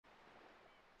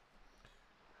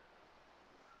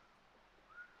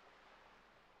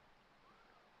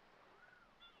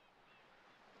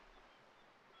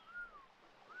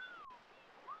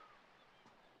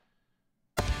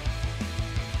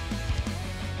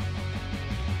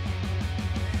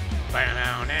What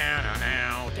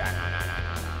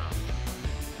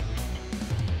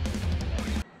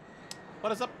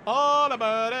is up? All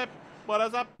about it. What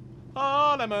is up?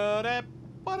 All about it.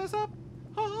 What is up?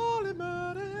 All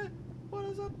about it. What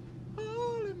is up?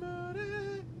 All about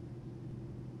it.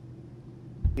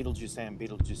 Beetlejuice Sam,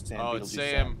 Beetlejuice Sam, oh, Beetlejuice it's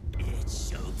Sam.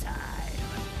 It's showtime.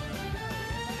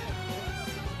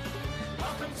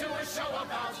 Welcome to a show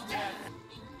about death.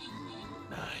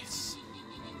 Nice.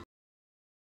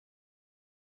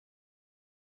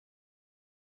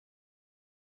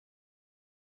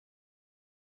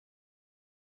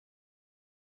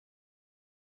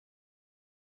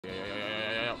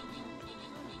 Yeah.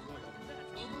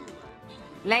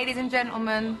 Ladies and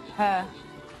gentlemen, her.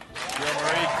 Yo,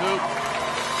 Marie, Coop.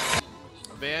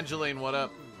 Evangeline, what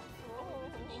up?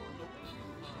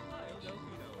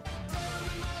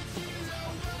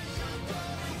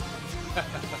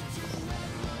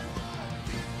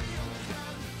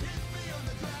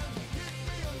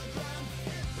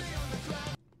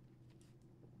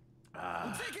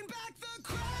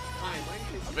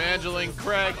 Evangeline,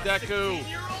 Craig, Deku.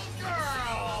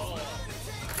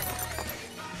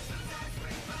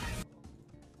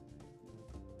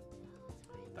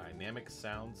 Dynamic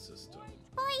sound system.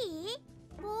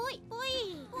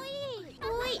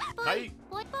 Hi.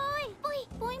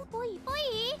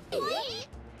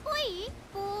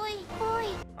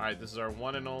 Alright, this is our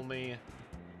one and only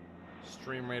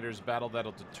Stream Raiders battle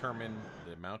that'll determine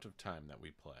the amount of time that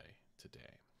we play today.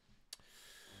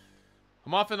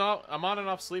 I'm on and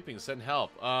off sleeping. Send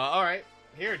help. Alright.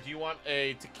 Here, do you want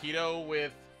a taquito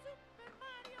with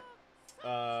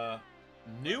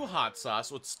new hot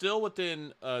sauce? Well, it's still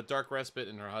within Dark Respite,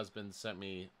 and her husband sent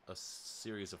me a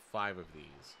series of 5 of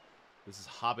these. This is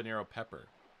habanero pepper.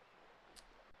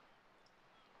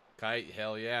 Kite,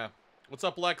 hell yeah. What's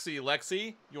up, Lexi?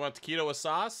 Lexi, you want taquito with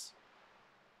sauce?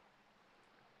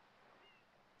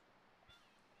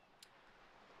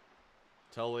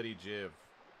 Tell Lady Jiv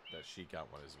that she got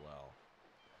one as well.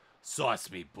 Sauce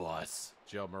me, boss.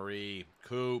 Joe Marie,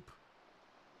 Coop.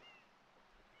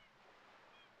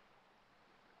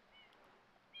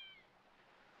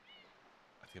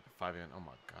 I think up at 5 a.m. Oh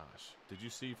my gosh. Did you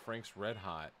see Frank's Red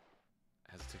Hot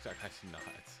has a TikTok? I see not.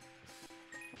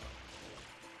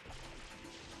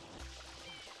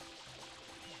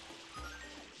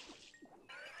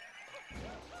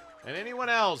 And anyone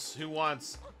else who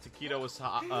wants taquito with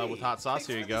hot sauce,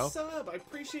 here you go. Sub. I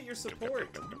appreciate your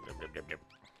support. That's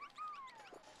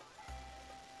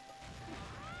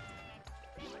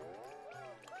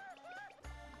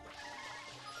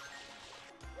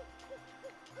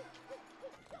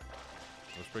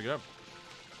pretty good.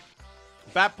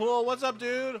 Batpool, what's up,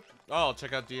 dude? Oh,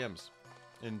 check out DMs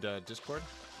in Discord.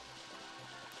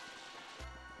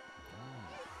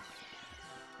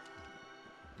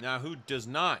 Now, who does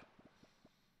not?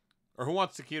 Or who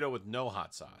wants taquito with no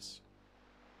hot sauce?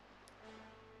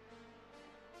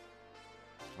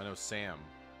 I know Sam.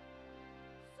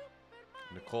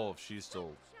 Nicole, if she's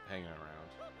still hanging around.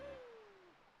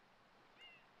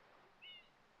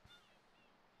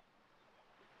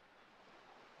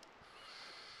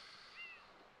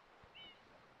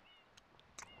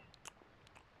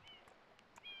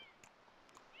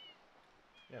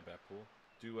 Yeah, Batpool.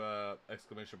 Do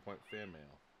exclamation point fan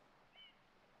mail.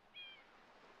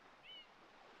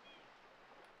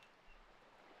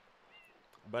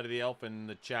 Buddy the Elf in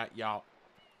the chat, y'all.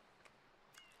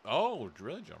 Oh,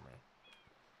 really, John Ray?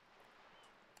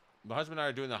 My husband and I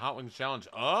are doing the Hot Wings Challenge.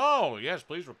 Oh, yes,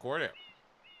 please record it.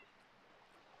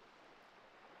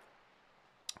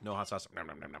 No hot sauce. Nom,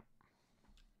 nom, nom, nom.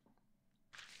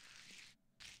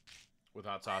 With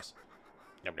hot sauce.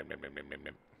 Nom, nom, nom, nom, nom, nom,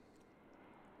 nom.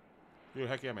 Dude,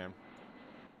 heck yeah, man.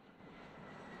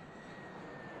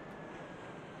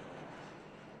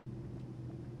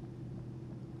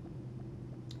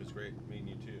 It's great meeting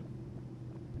you too.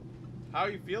 How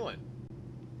are you feeling?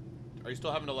 Are you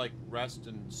still having to like rest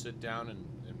and sit down and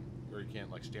or you can't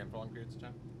like stand for long periods of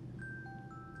time?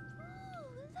 Ooh,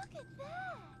 look at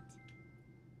that.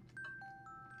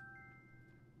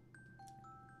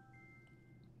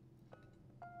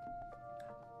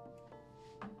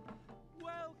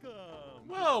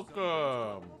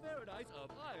 Welcome. Paradise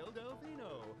of Isle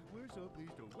Delfino. We're so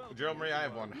pleased to welcome Gerald Marie, I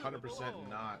have you 100%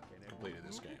 not completed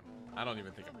this game. I don't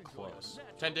even think I'm close.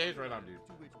 10 days, right on, dude.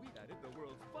 To which we added the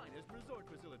world's finest resort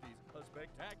facilities, a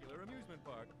spectacular amusement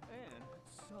park, and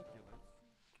succulent.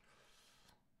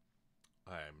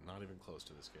 I am not even close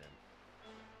to this game.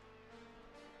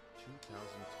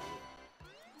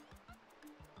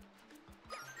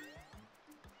 2002.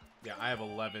 Yeah, I have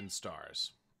 11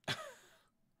 stars.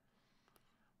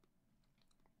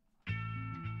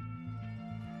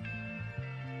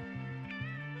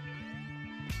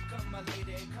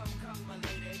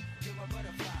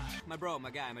 My bro,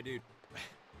 my guy, my dude.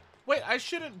 Wait, I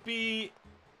shouldn't be...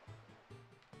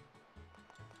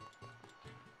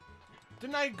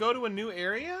 Didn't I go to a new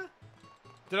area?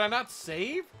 Did I not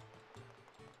save?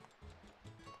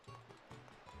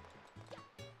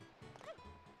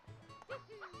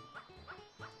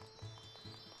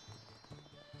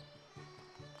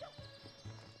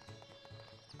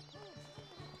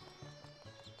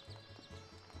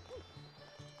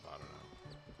 I don't know.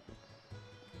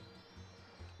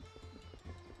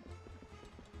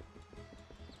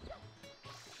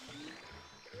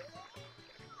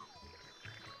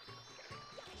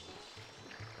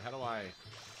 How do I...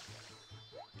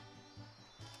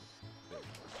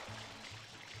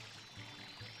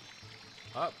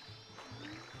 Up.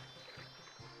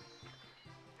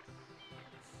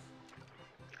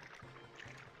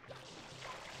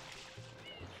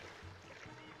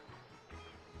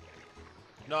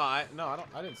 No, I don't.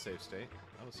 I didn't save state.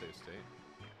 I don't save state.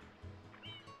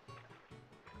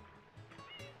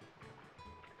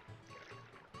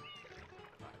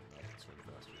 I don't know if it's really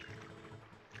faster.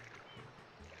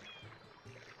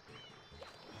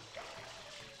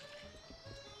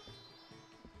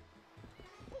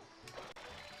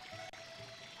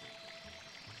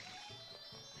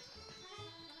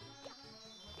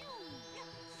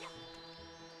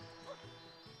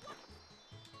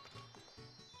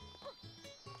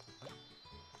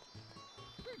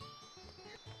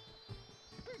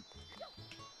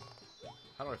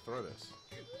 How do I throw this?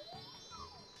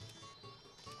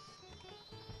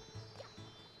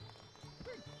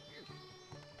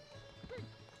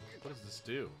 What does this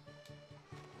do?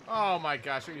 Oh my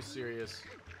gosh, are you serious?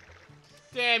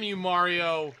 Damn you,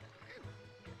 Mario!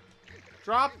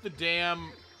 Drop the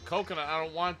damn coconut. I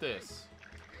don't want this.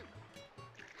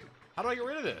 How do I get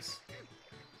rid of this?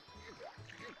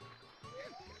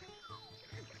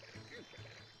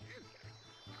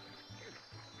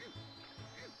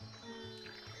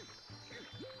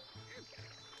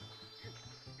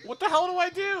 What the hell do I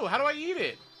do? How do I eat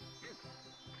it?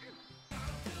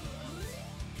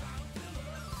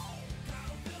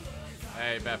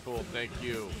 Hey, Batfool, thank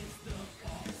you.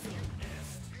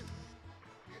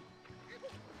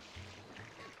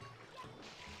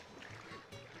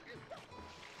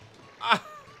 Ah!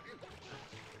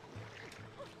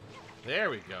 There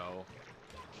we go.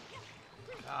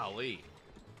 Golly.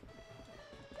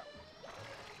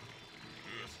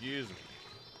 Excuse me.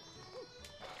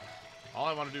 All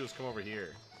I want to do is come over here.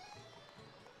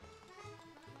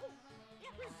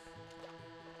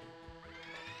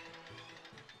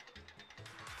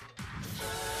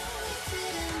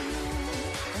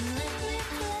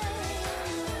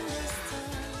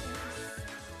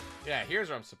 Yeah, here's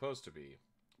where I'm supposed to be.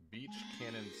 Beach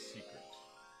Cannon Secret.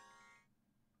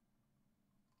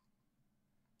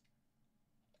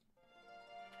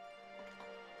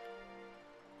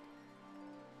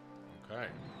 Okay.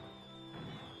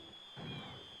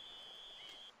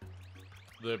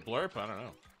 The blurb? I don't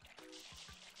know.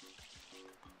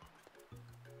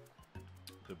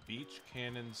 The Beach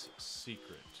Cannon's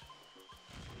Secret.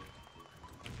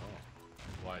 Oh.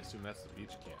 Well, I assume that's the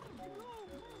beach cannon.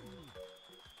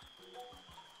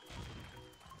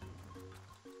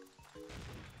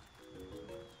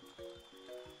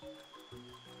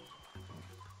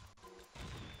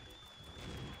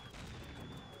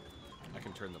 I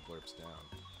can turn the blurps down.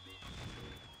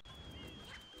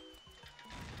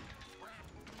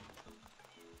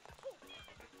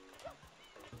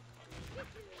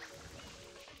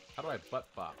 How do I butt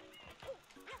bop?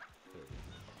 There we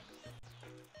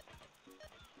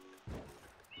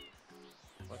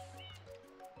go. What?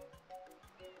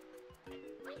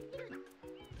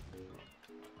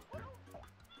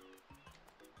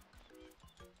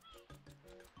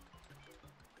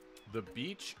 The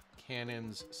Beach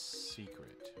Cannon's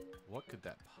Secret. What could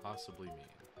that possibly mean?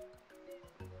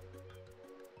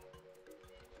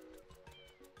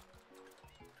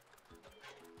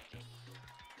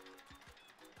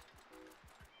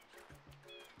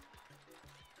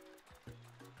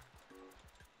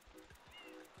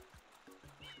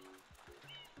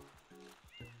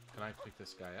 Can I pick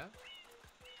this guy up?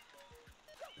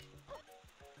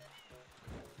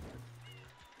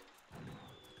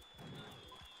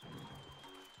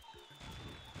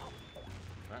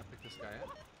 Can I pick this guy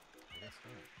up? I guess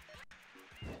not.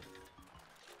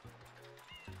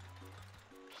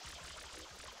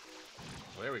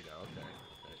 Well, there we go. Okay.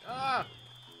 Ah!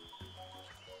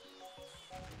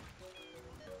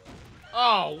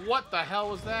 Oh, what the hell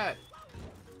was that?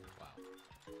 Wow.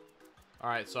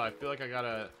 Alright, so I feel like I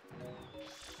gotta...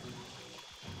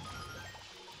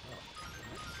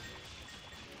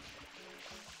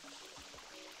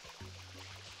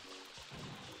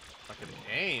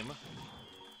 Aim?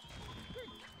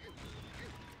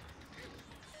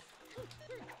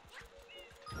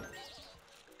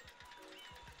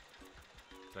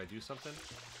 Did I do something?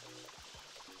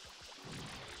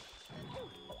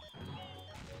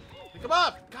 Pick him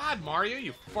up! God, Mario,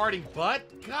 you farting butt!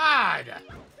 God!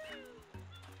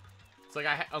 It's like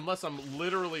unless I'm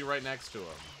literally right next to him.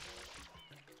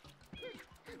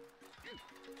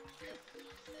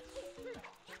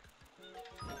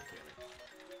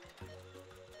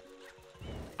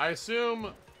 I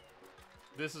assume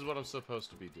this is what I'm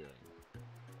supposed to be doing.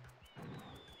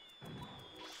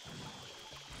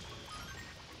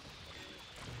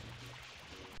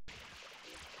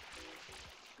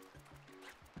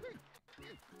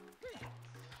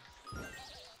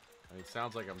 I mean, it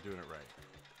sounds like I'm doing it right.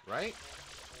 Right?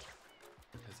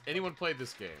 Has anyone played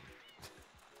this game?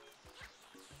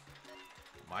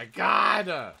 My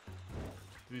God!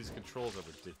 These controls are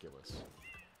ridiculous.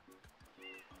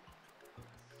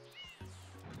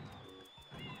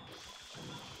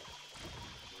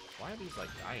 Why are these, like,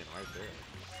 dying right there?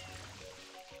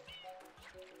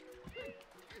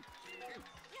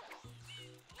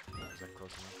 Is that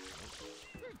close enough?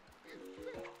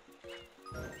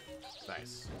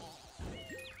 Nice.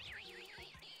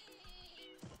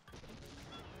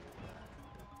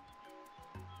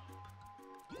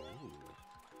 Ooh.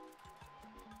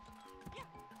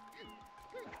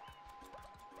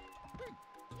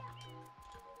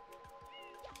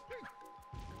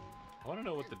 I want to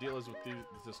know what the deal is with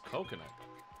this coconut.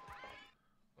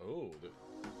 Oh.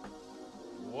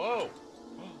 Whoa.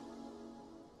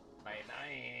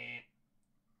 Bye-bye.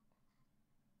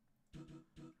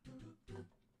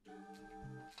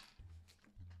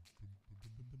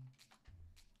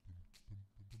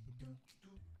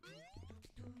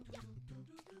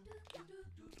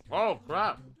 Oh,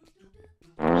 crap.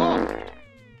 Oh.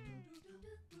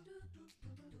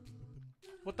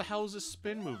 What the hell is this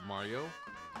spin move, Mario?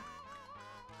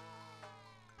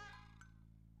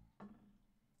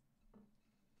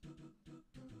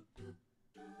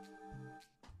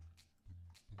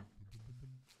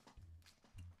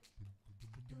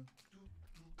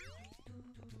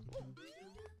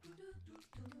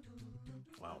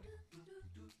 Wow.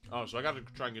 Oh, so I gotta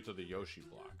try and get to the Yoshi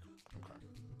block. Okay.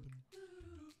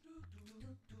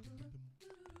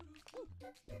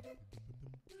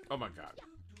 Oh my God.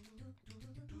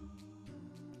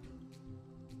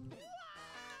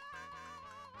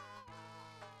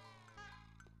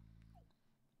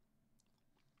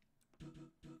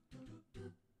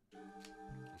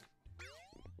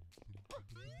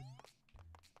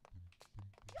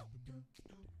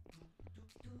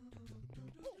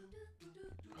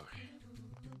 Okay.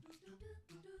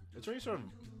 Is there any sort of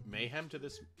mayhem to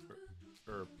this,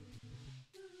 or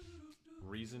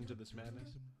reason to this madness?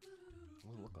 It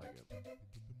doesn't look like it.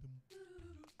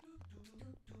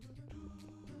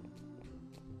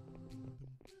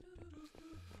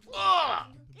 Oh!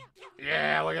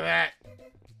 Yeah, look at that!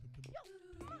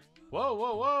 Whoa,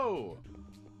 whoa, whoa!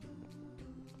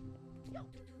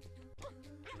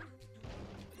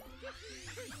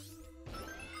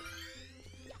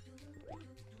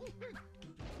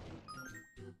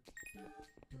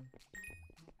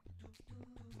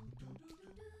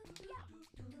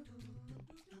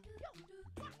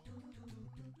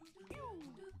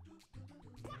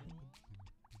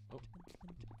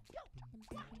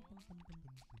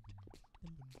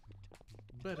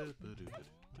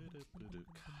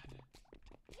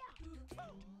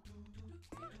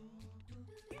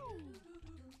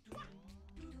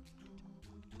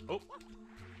 Oh.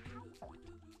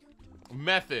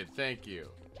 Method, thank you.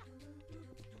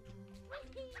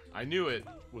 I knew it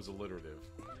was alliterative.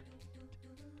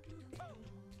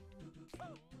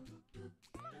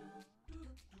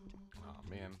 Oh,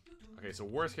 man. Okay, so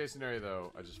worst case scenario,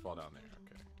 though, I just fall down there.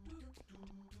 Okay.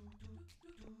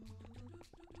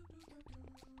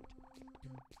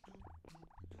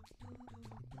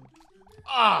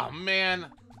 Oh, man.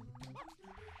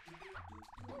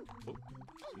 Oh,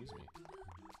 excuse me.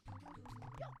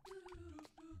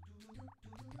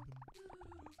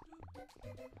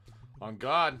 On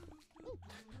God.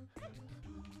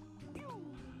 Oh,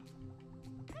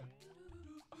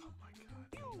 my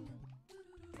God.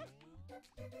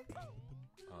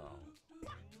 Oh.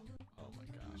 Oh, my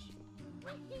gosh.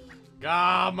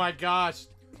 Oh, my gosh.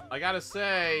 I gotta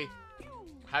say,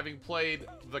 having played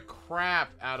the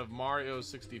crap out of Mario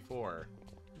 64,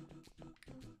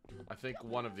 I think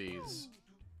one of these,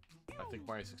 I think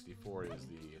Mario 64 is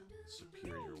the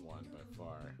superior one by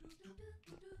far.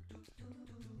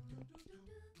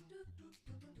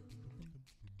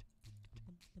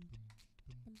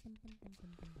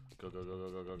 Go, go, go,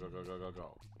 go, go, go, go, go, go, go,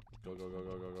 go. Go, go, go,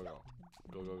 go, go, go, go.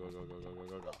 Go, go, go, go, go, go, go,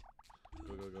 go, go.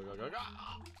 Go, go, go, go, go, go.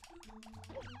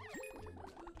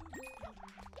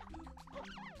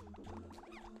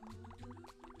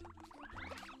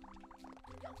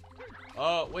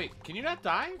 Oh, wait. Can you not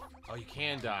dive? Oh, you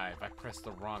can dive. I pressed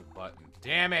the wrong button.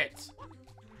 Damn it!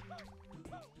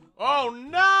 Oh,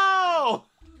 no!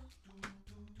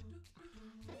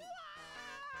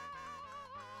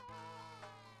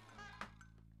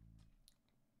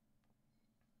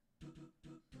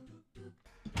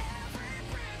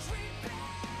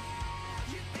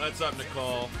 What's up,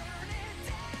 Nicole?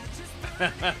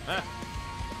 Alright,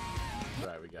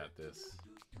 we got this.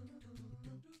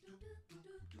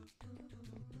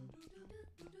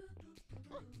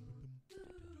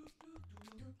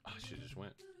 Oh, she just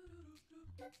went.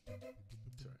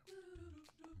 Sorry.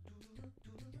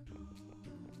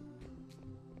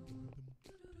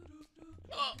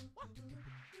 Oh!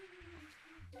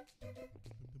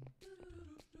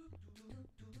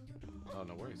 Oh,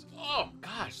 no worries. Oh,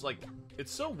 gosh, like,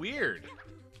 it's so weird.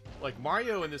 Like,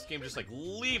 Mario in this game just, like,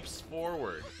 leaps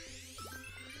forward.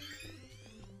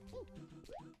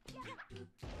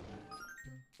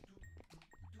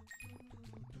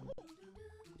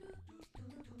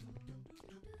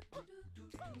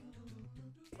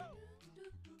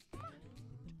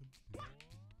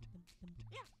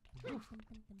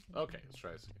 Okay, let's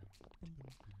try this again.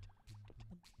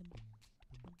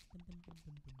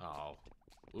 Oh.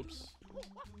 Oops.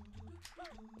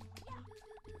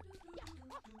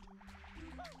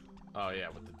 Oh yeah,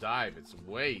 with the dive, it's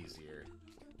way easier.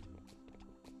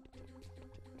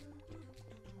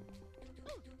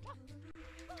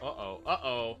 Uh-oh,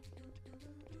 uh-oh.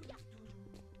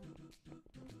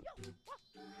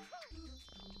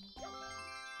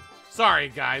 Sorry,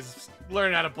 guys.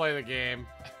 Learn how to play the game.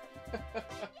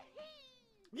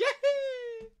 Yay!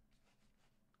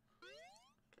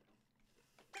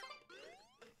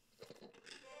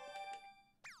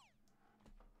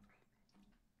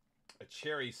 A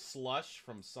cherry slush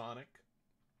from Sonic.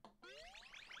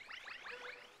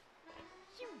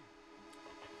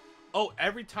 Oh,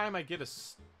 every time I get a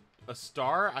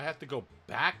star, I have to go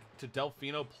back to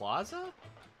Delfino Plaza?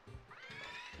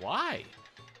 Why?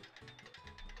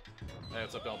 Hey,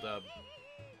 what's up, L-Dub?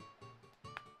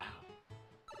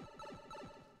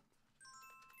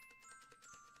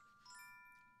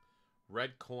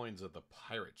 Red coins of the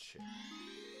pirate ship.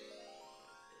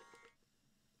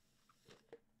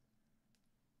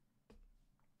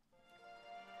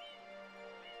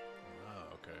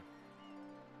 Oh, okay.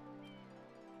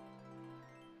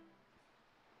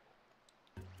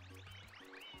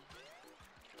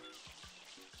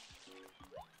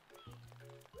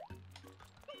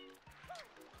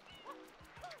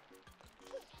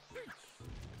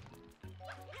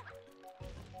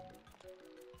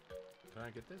 Can I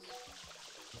get this?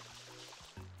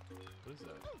 What is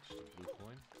that? Just a blue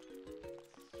coin?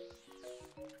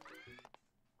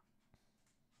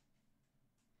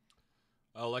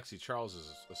 Oh, Lexi, Charles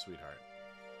is a sweetheart.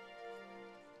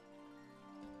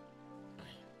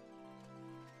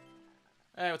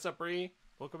 Hey, what's up, Bree?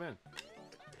 Welcome in.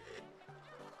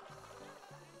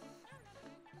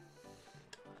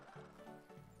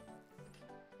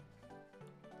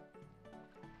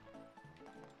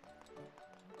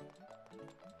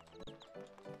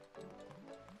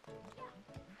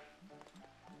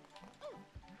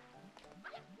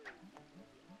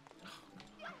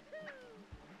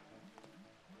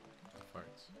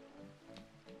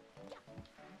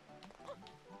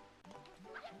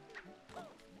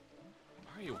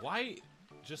 Why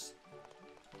just...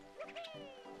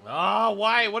 Oh,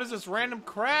 why? What is this random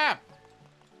crap?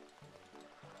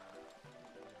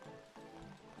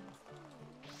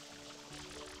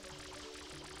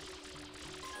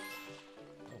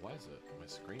 Oh, why is it? My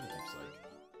screen keeps like...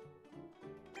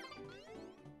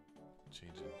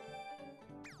 changing.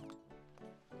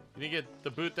 You didn't get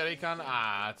the boot that icon?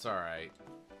 Ah, it's alright.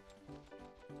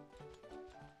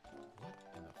 What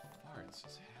in the farts is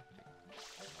happening?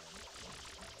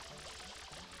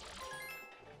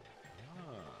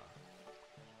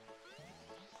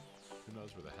 Who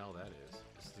knows where the hell that is?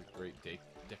 This is a great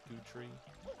Deku tree.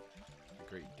 A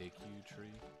great Deku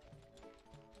tree.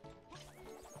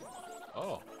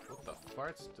 Oh, what the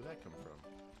farts did that come from?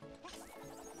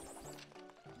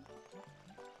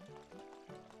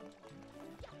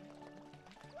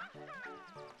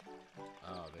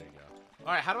 Oh, there you go.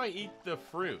 Alright, how do I eat the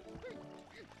fruit?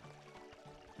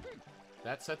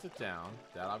 That sets it down.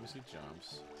 That obviously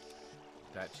jumps.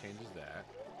 That changes that.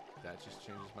 That just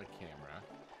changes my camera.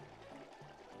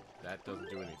 That doesn't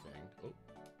do anything. Oh,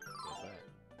 what's that?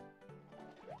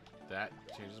 that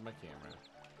changes my camera.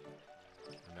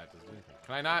 And that doesn't do anything.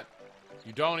 Can I not?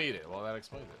 You don't eat it. Well, that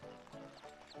explains it.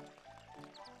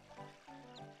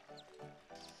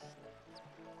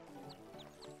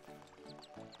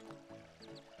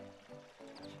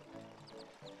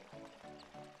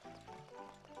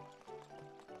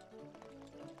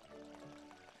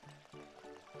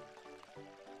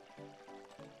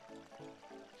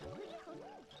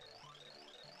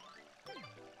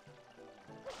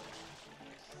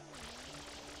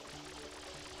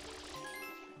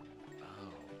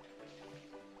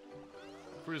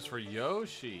 Fruit is for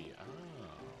Yoshi.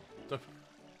 Oh.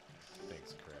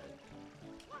 Thanks, Craig.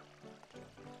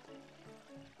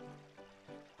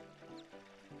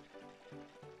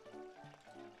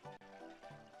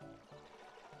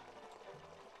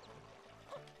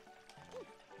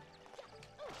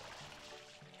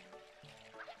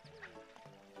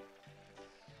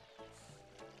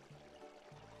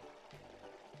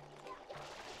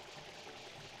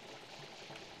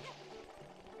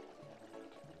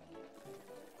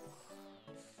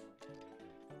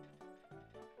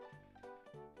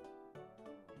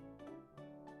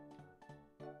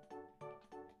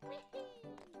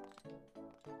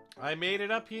 I made it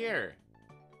up here.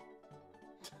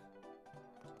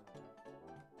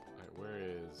 Alright,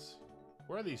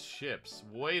 where are these ships?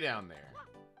 Way down there.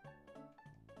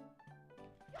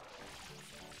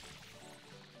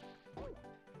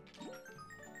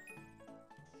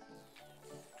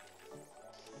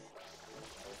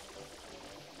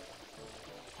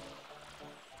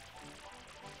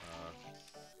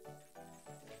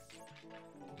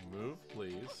 Move,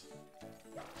 please.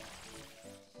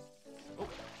 Oh.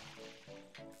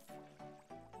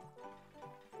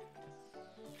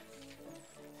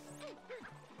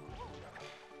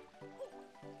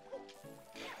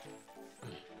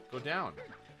 Go down.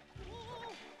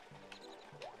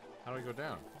 How do I go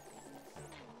down?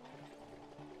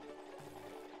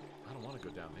 I don't want to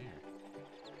go down there.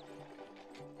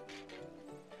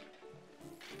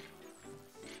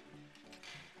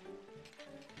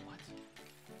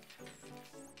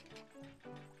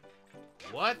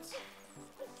 What?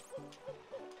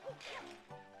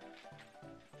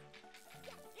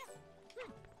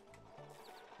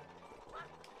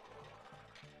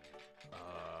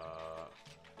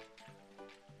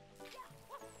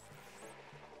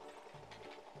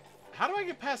 How do I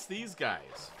get past these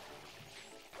guys?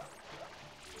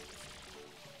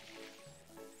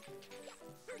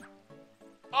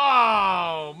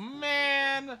 Oh,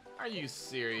 man! Are you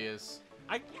serious?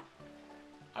 I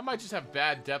might just have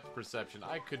bad depth perception.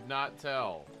 I could not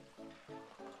tell.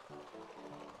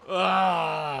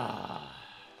 Ah.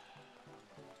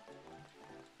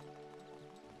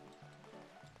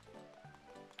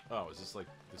 Oh, is this like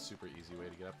the super easy way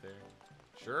to get up there?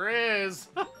 Sure is!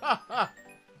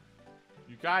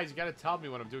 You guys, you gotta tell me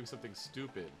when I'm doing something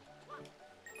stupid.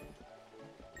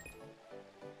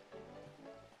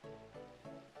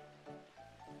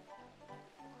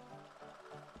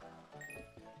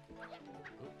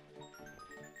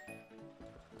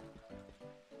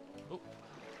 Oh.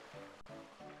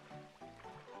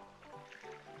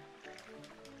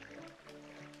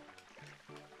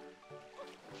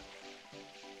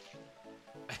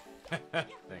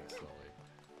 Thanks, Sully.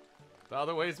 The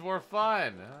other way's more fun.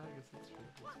 I guess that's true.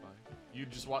 That's fine.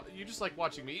 You just like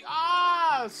watching me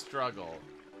struggle.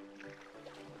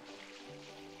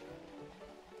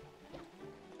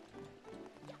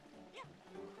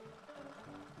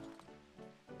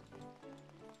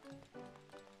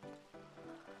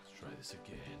 Let's try this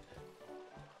again.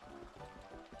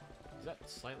 Is that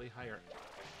slightly higher?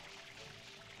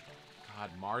 God,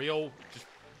 Mario, just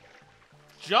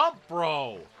jump,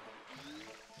 bro.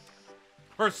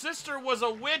 Her sister was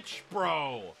a witch,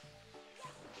 bro.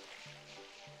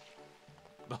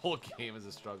 The whole game is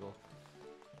a struggle.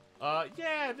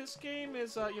 Yeah, this game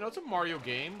is, you know, it's a Mario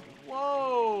game.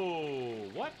 Whoa,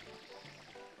 what?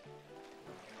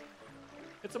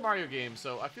 It's a Mario game,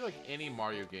 so I feel like any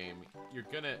Mario game, you're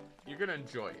gonna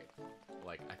enjoy it.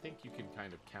 Like, I think you can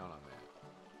kind of count on that.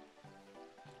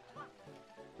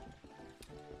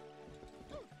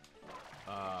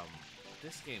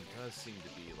 This game does seem to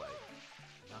be, like,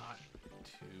 not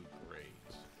too great.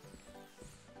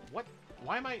 What?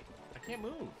 Why am I can't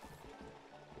move.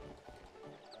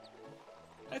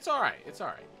 It's alright. It's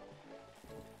alright.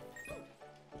 Oh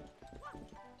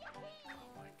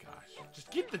my gosh. Just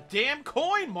get the damn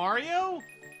coin, Mario!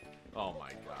 Oh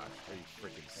my gosh. Are you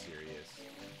freaking serious?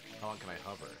 How long can I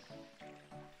hover?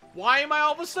 Why am I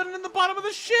all of a sudden in the bottom of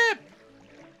the ship?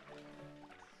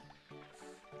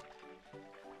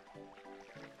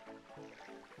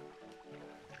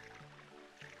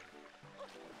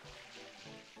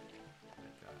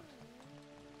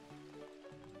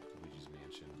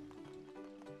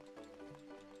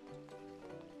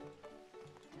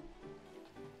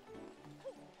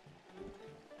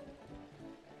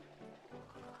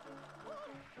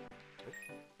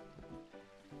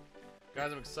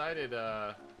 Guys, I'm excited.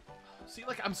 See,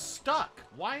 like, I'm stuck.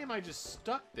 Why am I just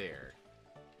stuck there?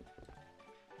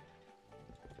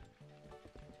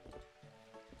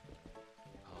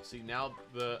 Oh, see, now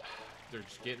they're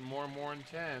just getting more and more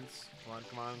intense. Come on,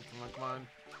 come on, come on, come on.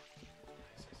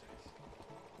 Nice, nice, nice.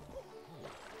 Oh,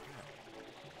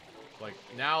 yeah. Like,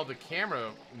 now the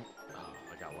camera... Oh,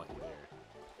 I got lucky there.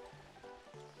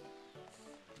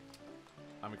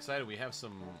 I'm excited. We have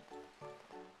some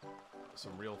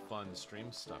real fun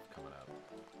stream stuff coming up.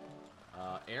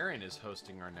 Aaron is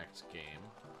hosting our next game,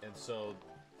 and so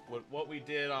what we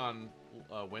did on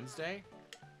Wednesday.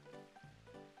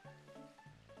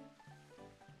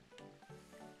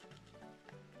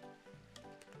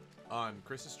 On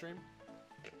Chris's stream.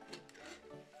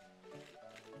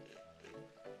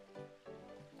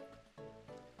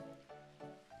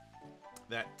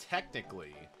 That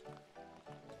technically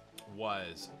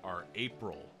was our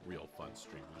April Real Fun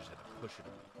stream. We just had to push it a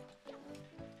week.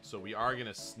 So we are going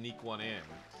to sneak one in.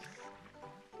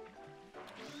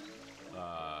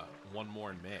 One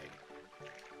more in May.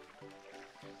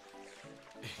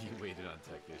 You waited on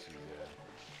tech issues,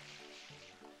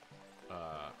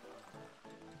 yeah.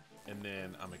 And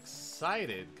then I'm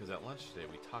excited because at lunch today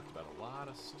we talked about a lot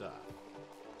of stuff.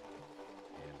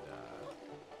 And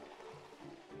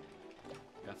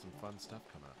got some fun stuff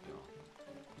coming up, y'all.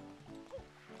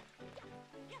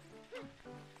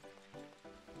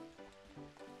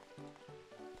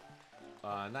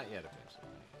 Not yet, eventually.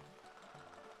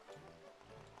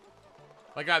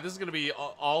 My God, this is gonna be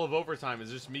all of overtime. Is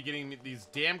just me getting these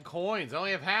damn coins. I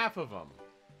only have half of them.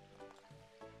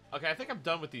 Okay, I think I'm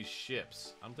done with these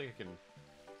ships. I don't think I can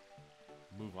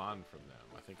move on from them.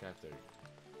 I think I have to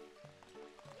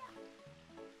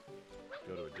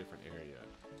go to a different area.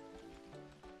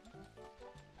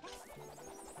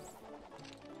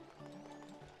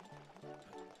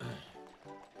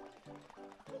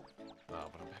 Oh,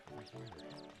 but I'm back over here.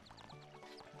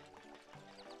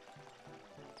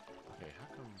 Okay, how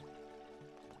come...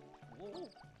 Whoa.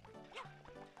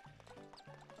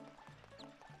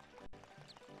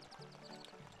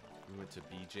 We went to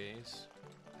BJ's,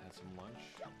 had some lunch.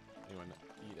 Anyone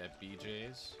eat at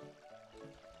BJ's?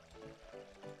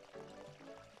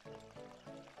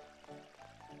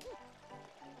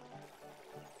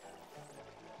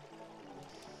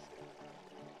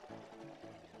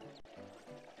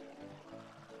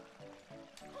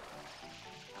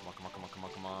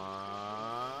 Come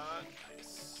on.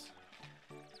 Nice.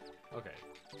 Okay.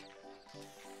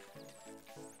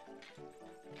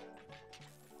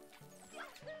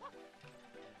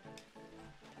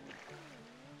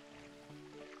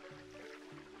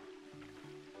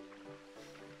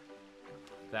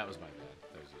 That was my bad.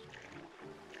 That was just me.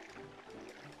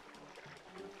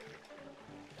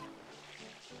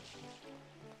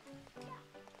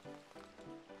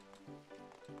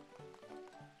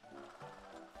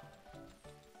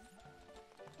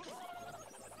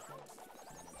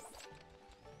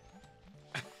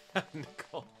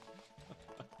 Nicole.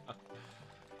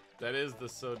 That is the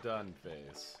so done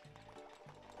face.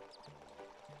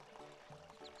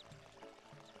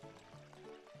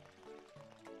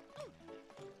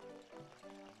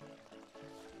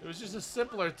 It was just a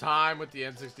simpler time with the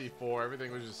N64.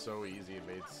 Everything was just so easy. It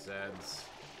made sense.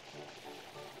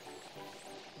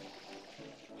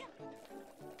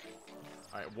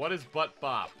 Alright, what is butt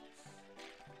bop?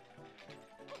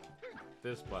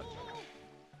 This button.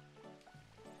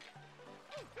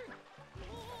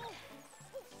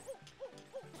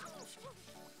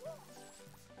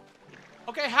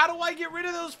 Okay, how do I get rid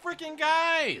of those freaking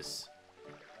guys?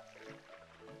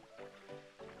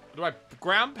 Do I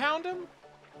ground pound them?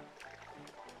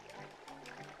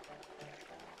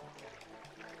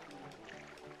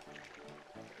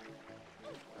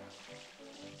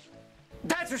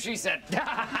 That's what she said. Oh,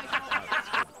 that's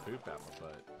good poop out my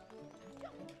butt.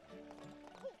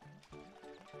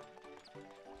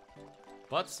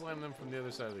 Butt slam them from the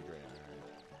other side of the grave.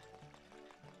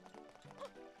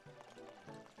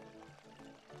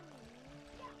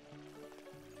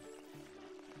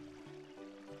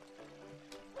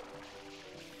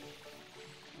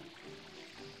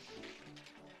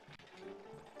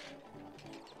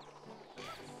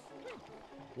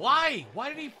 Why? Why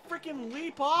did he freaking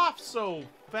leap off so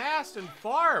fast and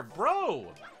far,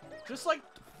 bro? Just like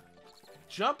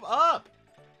jump up.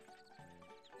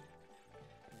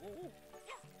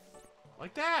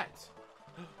 Like that.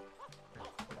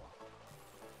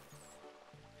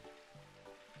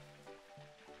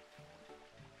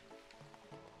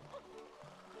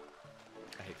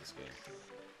 I hate this game.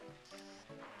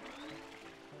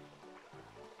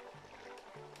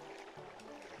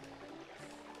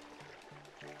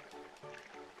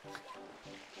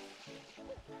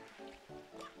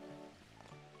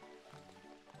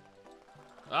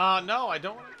 No, I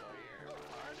don't want to go here.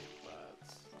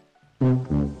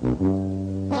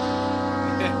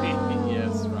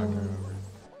 Yes, rock her over.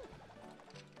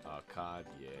 Oh, COD,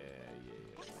 yeah.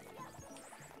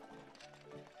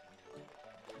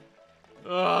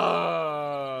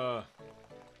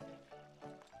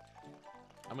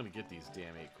 I'm gonna get these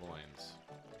damn 8 coins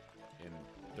in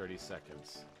 30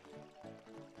 seconds.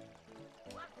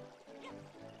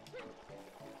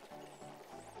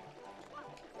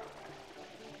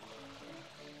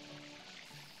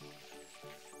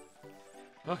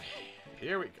 Okay,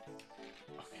 here we go.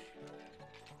 Okay.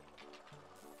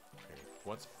 Okay,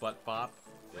 what's butt bop?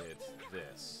 It's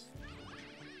this.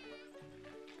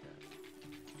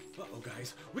 Uh-oh,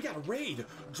 guys. We got a raid.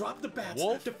 Drop the bats.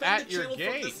 Wolf Defend at the your channel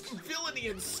gate. from this villainy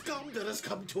and scum that has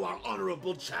come to our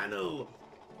honorable channel.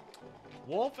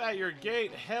 Wolf at your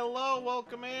gate. Hello,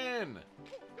 welcome in.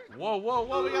 Whoa, whoa,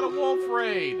 whoa, we got a wolf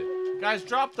raid. Guys,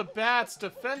 drop the bats.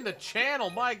 Defend the channel.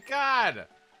 My God.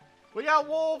 We got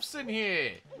wolves in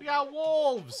here. We got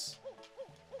wolves.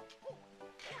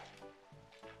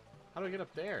 How do I get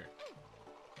up there?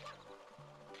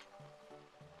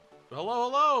 Hello,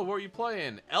 hello. What are you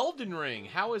playing? Elden Ring.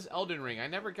 How is Elden Ring? I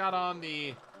never got on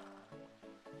the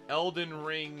Elden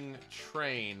Ring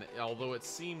train, although it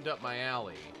seemed up my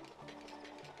alley.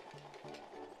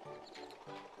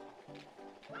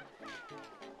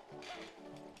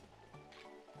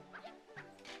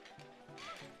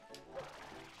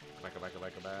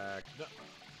 Back. No.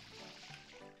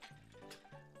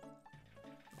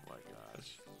 Oh my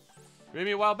gosh. You made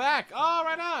me a while back. Oh,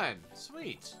 right on.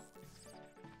 Sweet.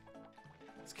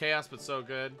 It's chaos, but so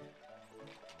good.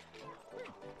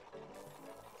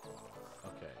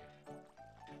 Okay.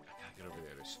 I gotta get over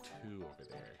there. There's 2 over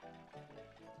there.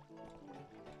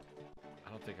 I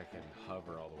don't think I can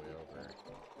hover all the way over.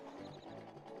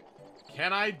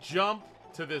 Can I jump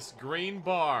to this green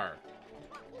bar?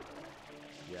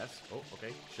 Yes. Oh,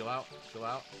 okay. Chill out. Chill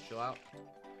out. Chill out.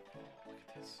 Look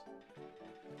at this.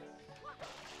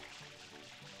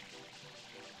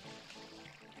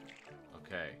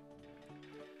 Okay.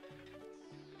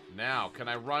 Now, can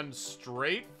I run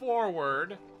straight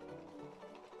forward?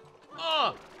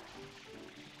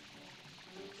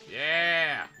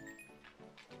 Yeah!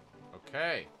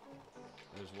 Okay.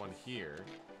 There's one here.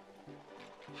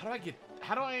 How do I get...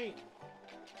 How do I...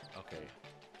 Okay.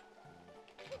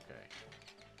 Okay.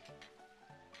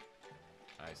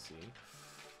 I see.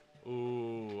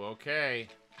 Ooh, okay.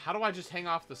 How do I just hang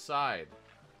off the side?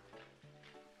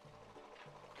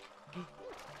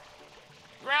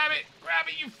 Grab it! Grab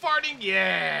it, you farting!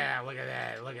 Yeah! Look at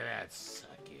that. Look at that. Suck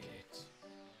it.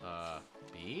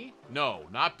 B? No,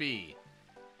 not B.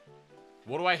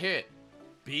 What do I hit?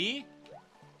 B?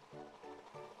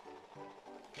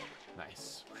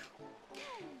 Nice.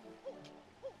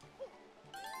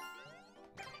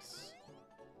 Nice.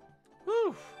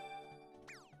 Whew.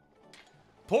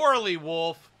 Poorly,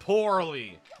 Wolf.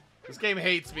 Poorly. This game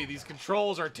hates me. These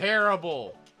controls are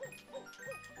terrible.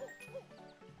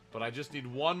 But I just need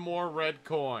one more red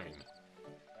coin.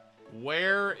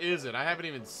 Where is it? I haven't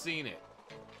even seen it.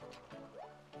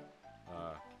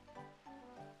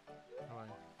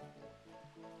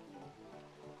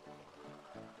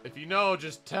 If you know,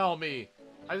 just tell me.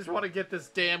 I just want to get this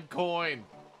damn coin.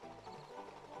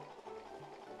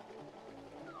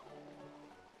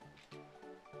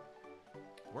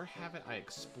 Where haven't I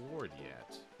explored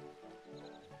yet?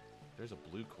 There's a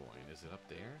blue coin. Is it up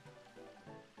there?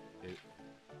 Is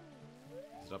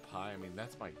it up high? I mean,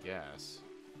 that's my guess.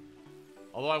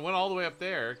 Although I went all the way up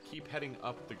there, keep heading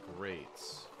up the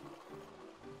grates.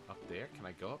 Up there? Can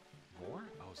I go up more?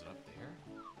 Oh, is it up there?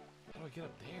 How do I get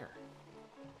up there?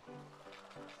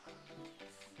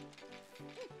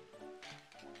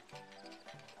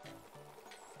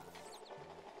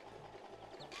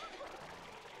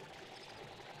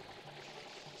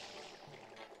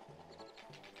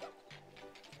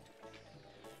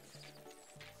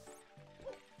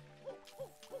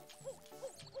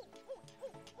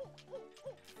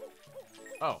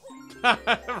 Oh,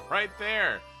 right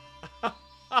there.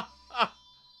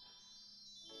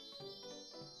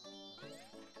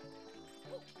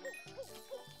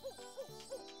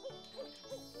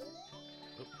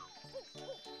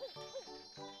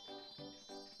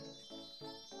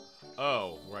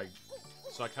 Oh, right.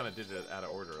 So I kind of did it out of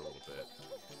order a little bit.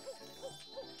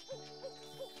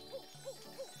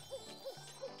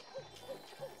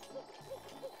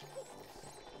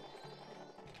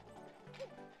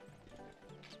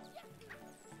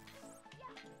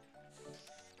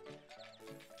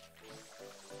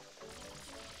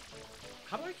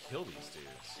 How do I kill these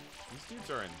dudes. These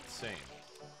dudes are insane.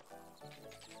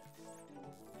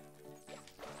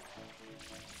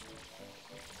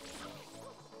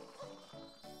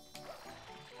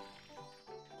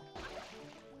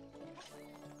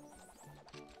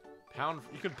 Pound.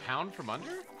 You can pound from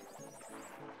under?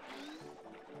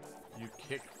 You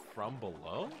kick from below? I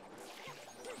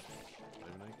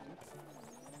didn't know you could do that.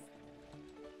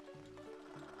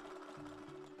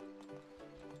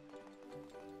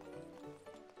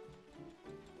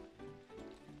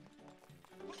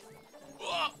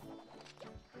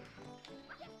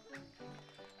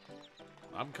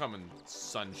 I'm coming,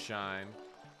 sunshine.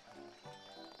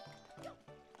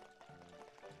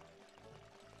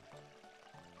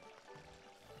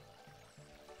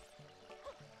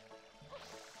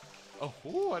 Oh,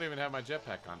 ooh, I didn't even have my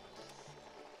jetpack on.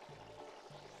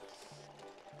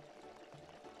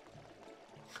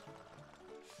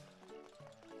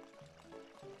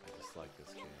 I just like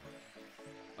this game.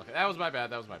 Okay, that was my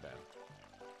bad. That was my bad.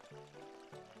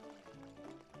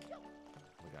 Oh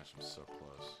my gosh, I'm so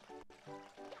close.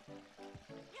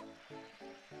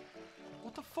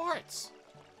 What the farts?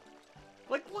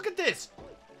 Like, look at this!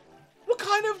 What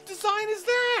kind of design is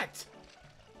that?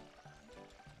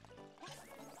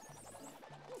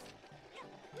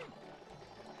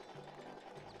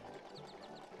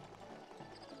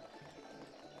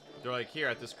 They're like, here,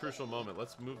 at this crucial moment,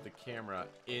 let's move the camera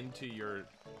into your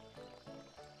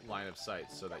line of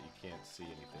sight so that you can't see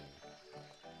anything.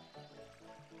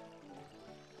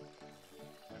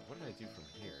 Right, what did I do from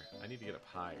here? I need to get up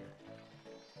higher.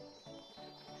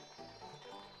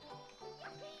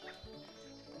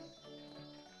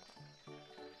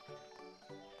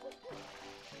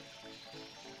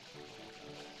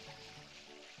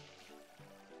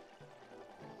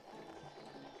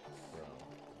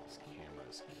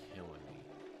 Killing me.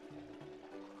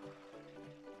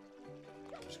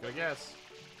 I'm just gonna guess.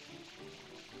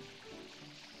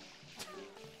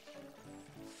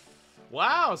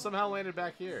 Wow, somehow landed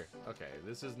back here. Okay,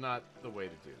 this is not the way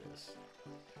to do this.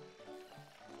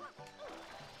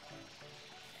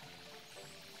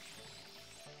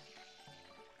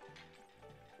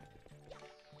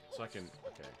 So I can,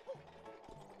 okay.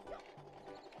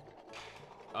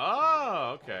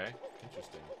 Oh, okay.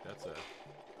 Interesting. That's a...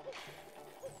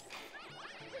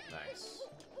 Nice.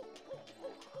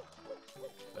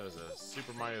 That was a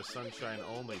Super Mario Sunshine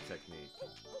only technique.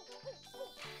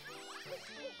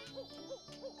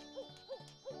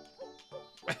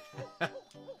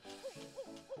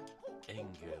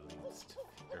 Anger leads to...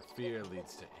 or fear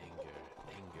leads to anger.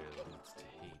 Anger leads to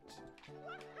hate.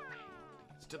 Hate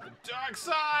leads to the dark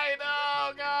side!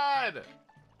 Oh, God!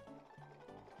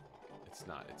 It's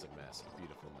not. It's a mess. A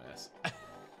beautiful mess.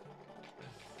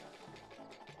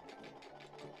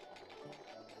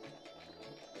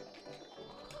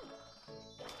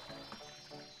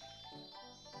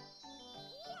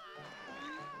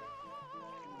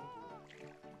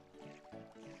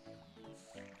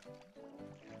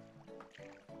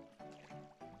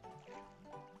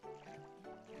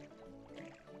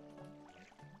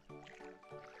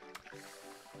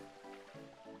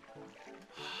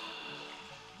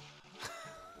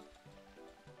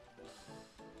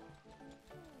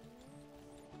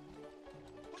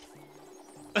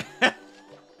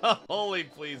 Holy,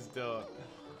 please don't.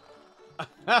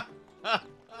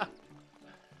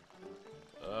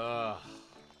 Ugh.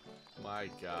 My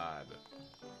God.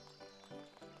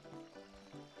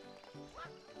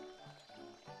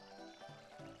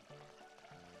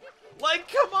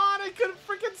 Like, come on, I couldn't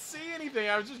freaking see anything.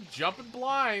 I was just jumping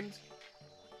blind.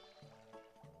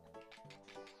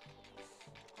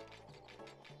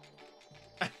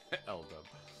 L-dub.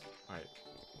 Alright.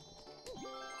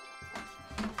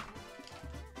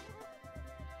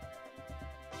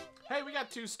 Hey, we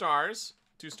got 2 stars.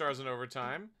 2 stars in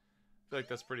overtime. I feel like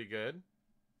that's pretty good.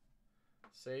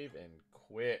 Save and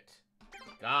quit.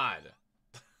 God.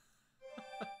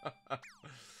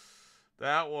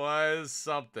 That was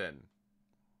something.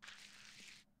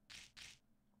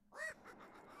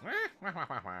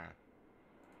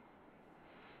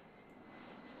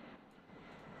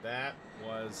 That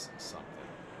was something.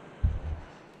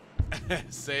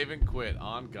 Save and quit.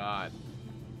 On God.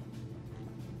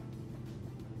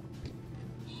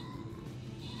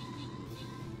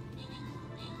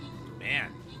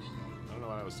 Man, I don't know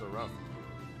why that was so rough.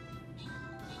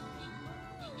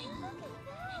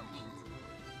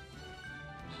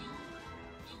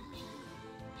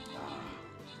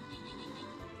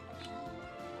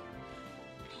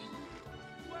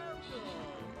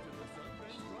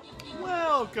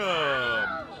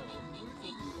 Welcome!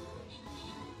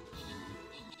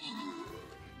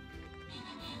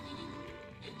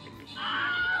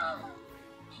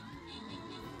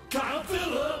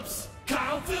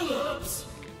 Phillips!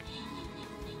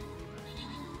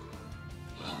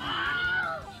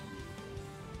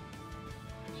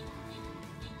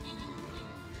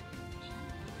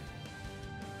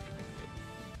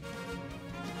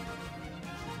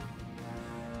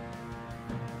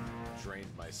 Drained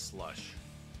my slush.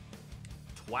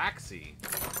 Twaxy.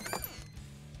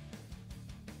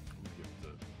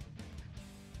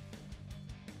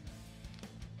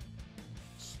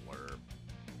 Slurp.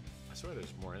 I swear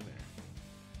there's more in there.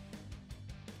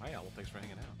 Oh yeah, well thanks for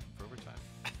hanging out for overtime.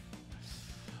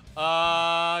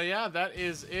 Yeah, that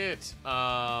is it.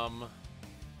 Yeah,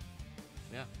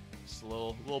 just a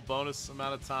little bonus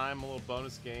amount of time, a little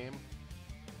bonus game.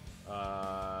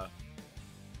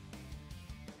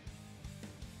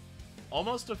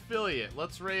 Almost affiliate.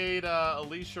 Let's raid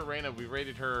Alicia Reyna. We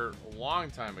raided her a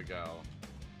long time ago.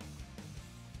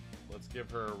 Let's give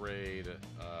her a raid.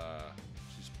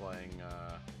 She's playing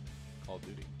Call of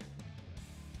Duty.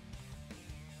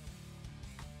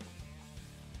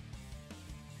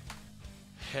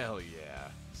 Hell yeah.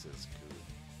 This is cool.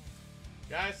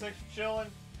 Guys, thanks for chilling.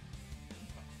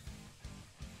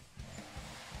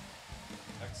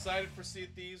 Excited for Sea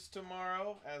Thieves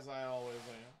tomorrow, as I always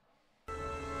am.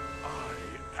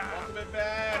 Welcome it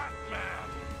back.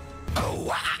 On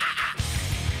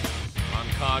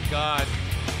COD God.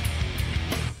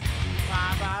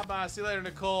 Bye bye bye. See you later,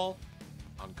 Nicole.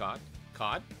 On COD.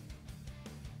 COD.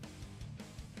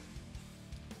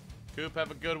 Coop,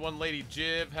 have a good one. Lady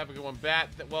Jiv, have a good one. Bat,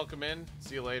 welcome in.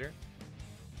 See you later.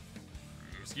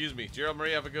 Excuse me. Gerald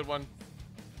Marie, have a good one.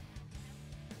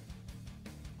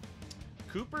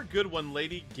 Cooper, good one.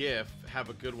 Lady Gif, have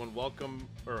a good one. Welcome,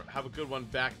 or have a good one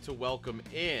back to welcome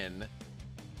in.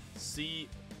 C,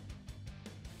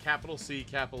 capital C,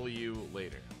 capital U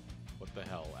later. What the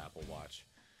hell, Apple Watch.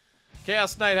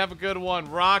 Chaos Knight, have a good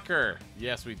one. Rocker,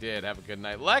 yes, we did. Have a good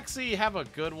night. Lexi, have a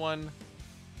good one.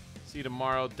 See you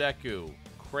tomorrow. Deku,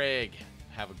 Craig,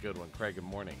 have a good one. Craig, good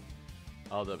morning.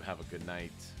 Aldub, have a good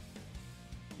night.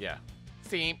 Yeah.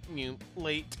 See you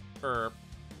later.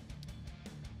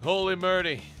 Holy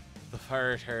Murdy, the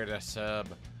first heard a sub.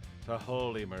 The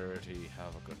Holy Murdy,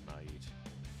 have a good night.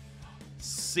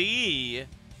 See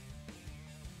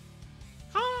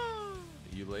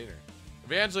you later.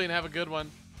 Evangeline, have a good one.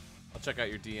 I'll check out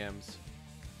your DMs.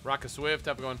 Rocka Swift,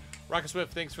 have a good one. Rocka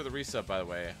Swift, thanks for the resub, by the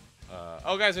way.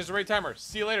 Oh, guys, there's a raid timer.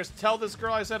 See you later. Tell this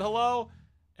girl I said hello,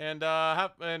 and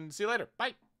see you later.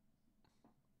 Bye.